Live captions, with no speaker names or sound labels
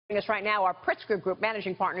Us right now, our Pritzker Group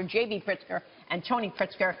managing partner, J.B. Pritzker and Tony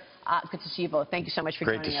Pritzker. Good to see you both. Thank you so much for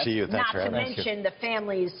joining us. Great to see you. Thanks for having us. Not to mention the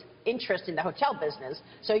family's interest in the hotel business.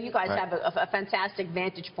 So you guys have a fantastic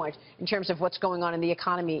vantage point in terms of what's going on in the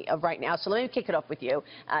economy of right now. So let me kick it off with you.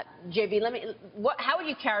 J.B., how would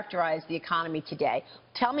you characterize the economy today?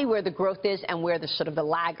 Tell me where the growth is and where the sort of the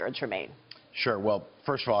laggards remain. Sure. Well,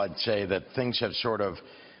 first of all, I'd say that things have sort of,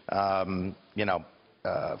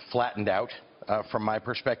 flattened out. From my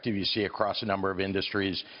perspective, you see across a number of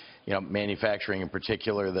industries, manufacturing in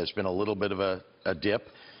particular, there's been a little bit of a dip.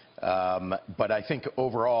 But I think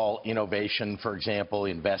overall innovation, for example,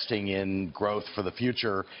 investing in growth for the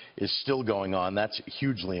future is still going on. That's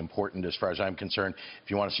hugely important as far as I'm concerned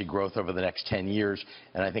if you want to see growth over the next 10 years.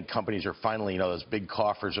 And I think companies are finally, those big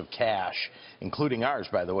coffers of cash, including ours,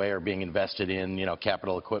 by the way, are being invested in,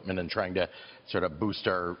 capital equipment and trying to sort of boost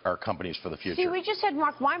our companies for the future. See, we just had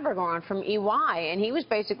Mark Weinberger on from EY, and he was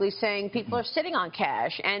basically saying people are sitting on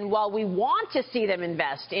cash, and while we want to see them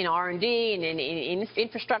invest in R&D and in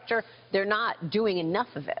infrastructure, they're not doing enough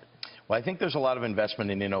of it. Well, I think there's a lot of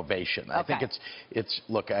investment in innovation. Okay. I think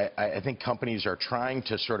look, I think companies are trying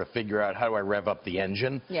to sort of figure out how do I rev up the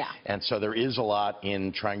engine. Yeah. And so there is a lot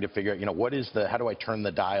in trying to figure out, how do I turn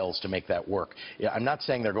the dials to make that work? Yeah, I'm not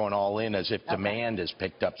saying they're going all in as if demand is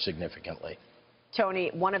picked up significantly.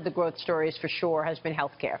 Tony, one of the growth stories for sure has been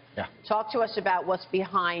healthcare. Yeah. Talk to us about what's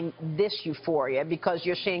behind this euphoria, because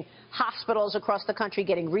you're seeing hospitals across the country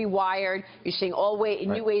getting rewired. You're seeing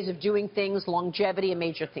new ways of doing things, longevity, a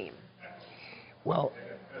major theme. Well,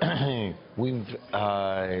 we've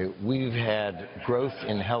had growth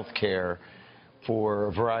in healthcare for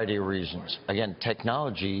a variety of reasons. Again,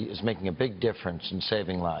 technology is making a big difference in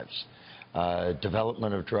saving lives.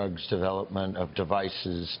 Development of drugs, development of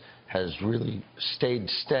devices has really stayed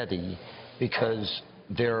steady because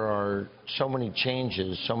there are so many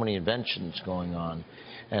changes, so many inventions going on.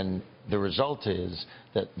 And the result is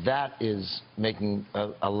that is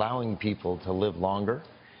allowing people to live longer.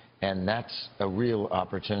 And that's a real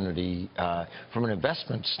opportunity. From an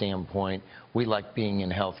investment standpoint, we like being in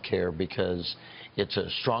healthcare because it's a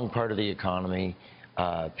strong part of the economy.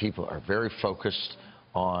 People are very focused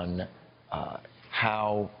on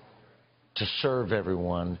how to serve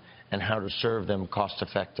everyone and how to serve them cost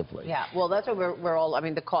effectively. Yeah, well, that's what we're all,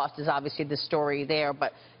 the cost is obviously the story there,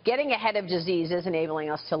 but getting ahead of disease is enabling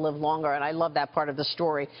us to live longer, and I love that part of the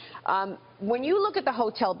story. When you look at the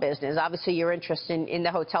hotel business, obviously your interest in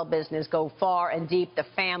the hotel business go far and deep, the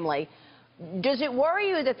family. Does it worry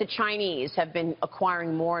you that the Chinese have been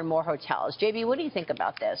acquiring more and more hotels? JB, what do you think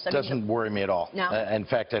about this? It doesn't worry me at all. No? In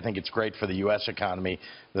fact, I think it's great for the U.S. economy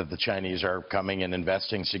that the Chinese are coming and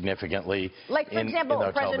investing significantly Like, for example, in the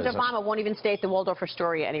hotel President business. Obama won't even stay at the Waldorf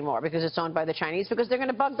Astoria anymore because it's owned by the Chinese, because they're going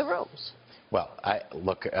to bug the rooms. Well,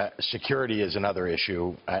 look, security is another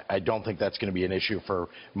issue. I don't think that's going to be an issue for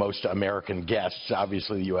most American guests.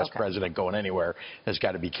 Obviously, the U.S. president going anywhere has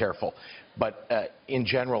got to be careful. But in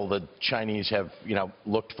general, the Chinese have,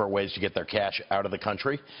 looked for ways to get their cash out of the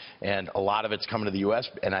country, and a lot of it's coming to the U.S.,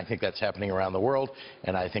 and I think that's happening around the world,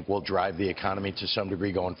 and I think will drive the economy to some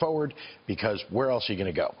degree going forward, because where else are you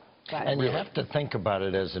going to go? And you have to think about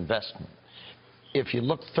it as investment. If you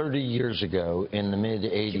look 30 years ago, in the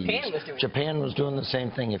mid-'80s, Japan was doing the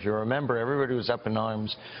same thing. If you remember, everybody was up in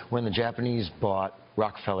arms when the Japanese bought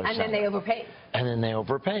Rockefeller Center. And then they overpaid. And then they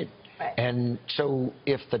overpaid. Right. And so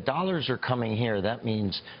if the dollars are coming here, that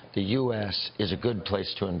means the U.S. is a good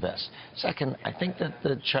place to invest. Second, I think that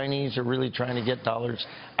the Chinese are really trying to get dollars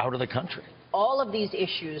out of the country. All of these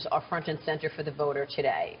issues are front and center for the voter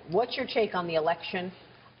today. What's your take on the election?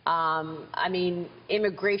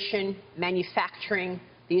 Immigration, manufacturing,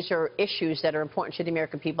 these are issues that are important to the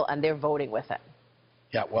American people, and they're voting with it.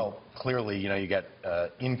 Yeah, well, clearly, you got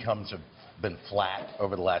incomes have been flat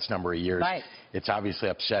over the last number of years. Right. It's obviously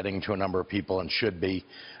upsetting to a number of people and should be.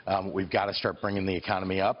 We've got to start bringing the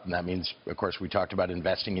economy up, and that means, of course, we talked about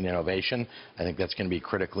investing in innovation. I think that's going to be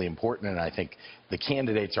critically important, and I think the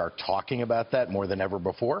candidates are talking about that more than ever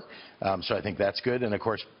before. So I think that's good. And, of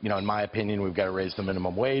course, in my opinion, we've got to raise the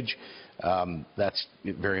minimum wage. That's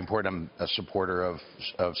very important. I'm a supporter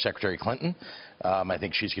of Secretary Clinton. I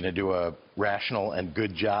think she's going to do a rational and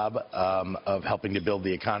good job of helping to build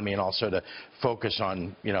the economy and also to focus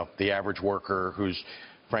on, the average worker who's,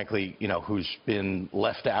 frankly, who's been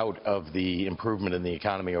left out of the improvement in the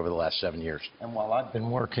economy over the last 7 years. And while I've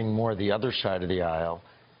been working more the other side of the aisle,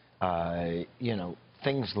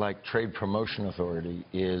 things like Trade Promotion Authority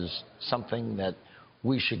is something that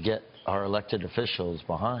we should get our elected officials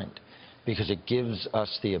behind, because it gives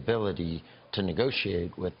us the ability to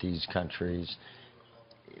negotiate with these countries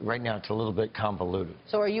right now it's a little bit convoluted.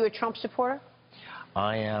 So are you a Trump supporter?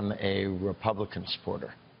 I am a Republican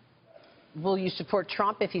supporter. Will you support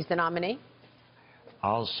Trump if he's the nominee?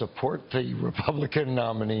 I'll support the Republican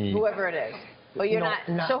nominee. Whoever it is. But you're not.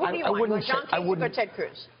 So who do you want? You want John Kasich or Ted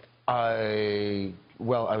Cruz?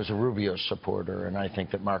 Well, I was a Rubio supporter, and I think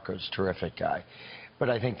that Marco's a terrific guy. But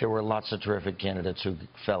I think there were lots of terrific candidates who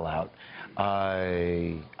fell out.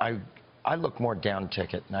 I look more down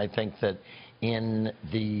ticket, and I think that in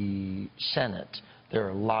the Senate, there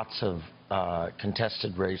are lots of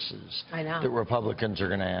contested races that Republicans are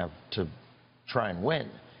going to have to try and win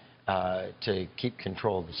to keep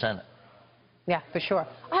control of the Senate. Yeah, for sure.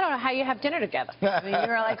 I don't know how you have dinner together. I mean,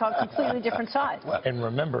 you're like on completely different sides. And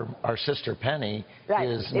remember, our sister Penny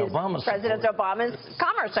is an Obama President Obama's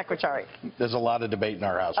Commerce Secretary. There's a lot of debate in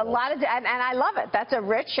our household. A lot of, and I love it. That's a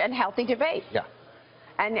rich and healthy debate. Yeah.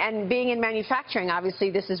 And being in manufacturing,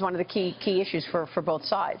 obviously, this is one of the key issues for both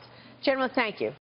sides. Gentlemen, thank you.